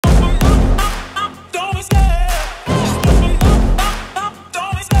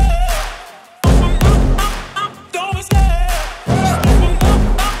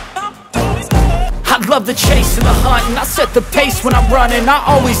love the chase and the hunt, and I set the pace when I'm running. I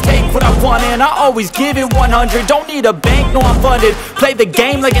always take what I want and I always give it 100. Don't need a bank, no I'm funded. Play the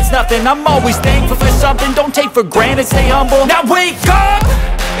game like it's nothing. I'm always thankful for something. Don't take for granted, stay humble. Now wake up!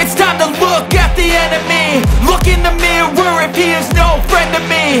 It's time to look at the enemy. Look in the mirror if he is no friend to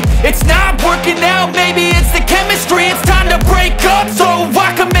me. It's not working out, maybe it's the chemistry. It's time to break up so I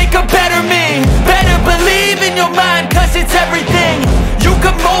can make a better me. Better believe in your mind, cause it's everything. You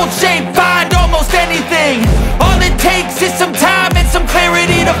can mold, shape, find almost anything. All it takes is some time and some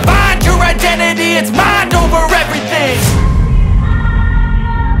clarity to find your identity. It's mind over everything.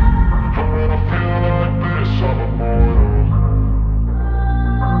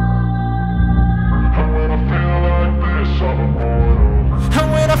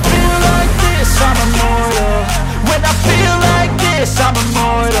 I'm immortal. When I feel like this, I'm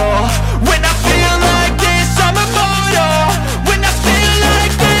immortal. When I feel like this, I'm immortal. When I feel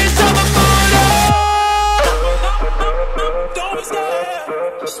like this, I'm immortal. Don't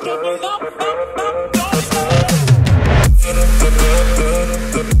stop. Step it up. Don't stop.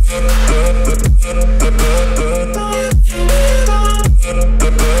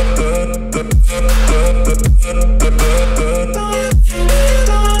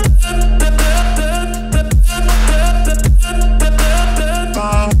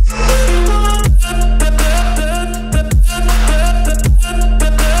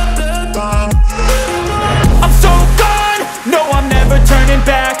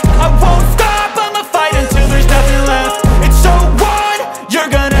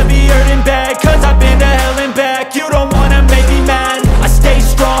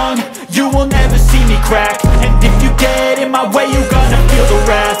 And if you get in my way, you gonna feel the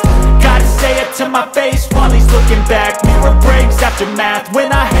wrath. Gotta say it to my face while he's looking back. Mirror breaks after math.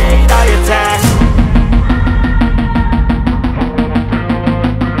 When I hate, I attack.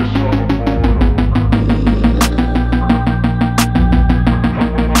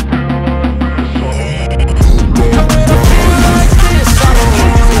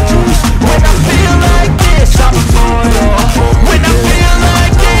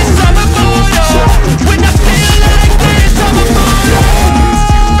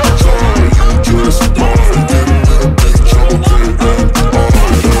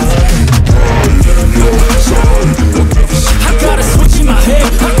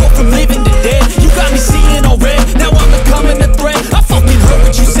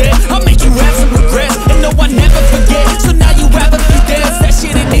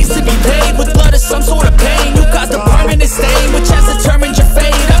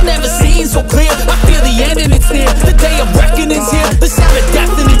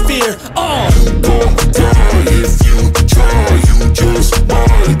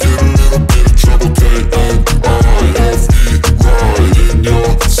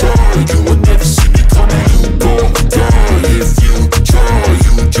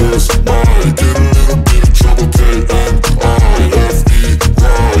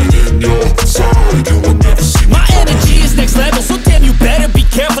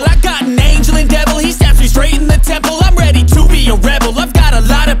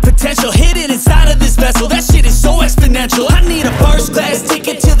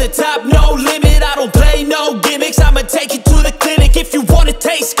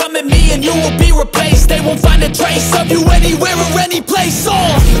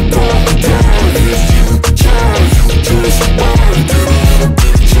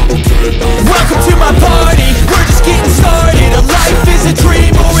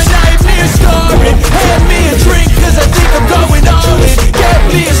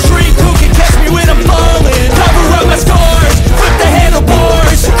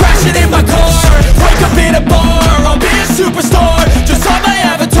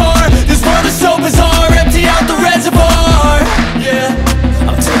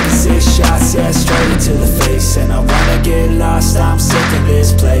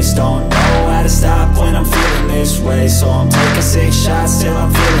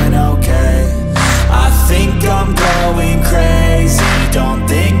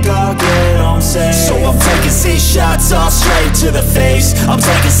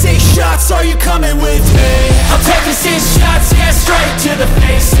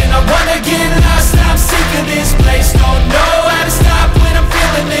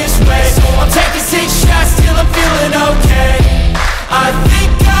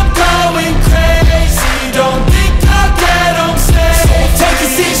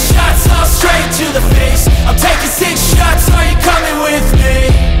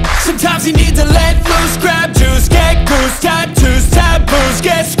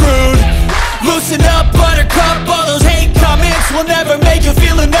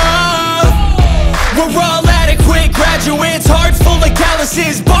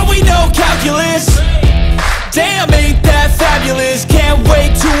 calculus? Damn, ain't that fabulous. Can't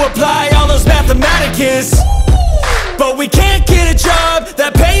wait to apply all those mathematicus. But we can't get a job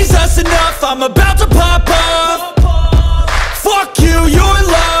that pays us enough. I'm about to pop off. Fuck you, you're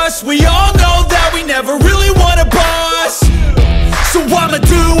lost. We all know that we never really want a boss. So I'ma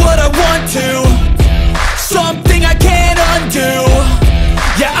do what I want to, something I can't undo.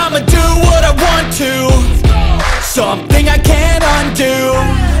 Yeah, I'ma do what I want to, something I can't undo.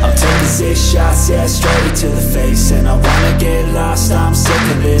 I'm taking 6 shots, yeah, straight to the face. And I wanna get lost, I'm sick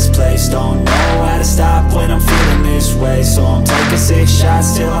of this place. Don't know how to stop when I'm feeling this way. So I'm taking 6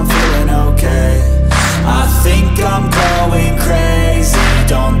 shots till I'm feeling okay. I think I'm going crazy,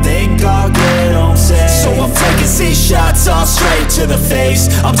 don't think I'll get home safe. So I'm taking 6 shots, all straight to the face.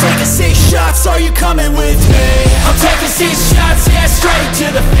 I'm taking 6 shots, are you coming with me? I'm taking 6 shots, yeah, straight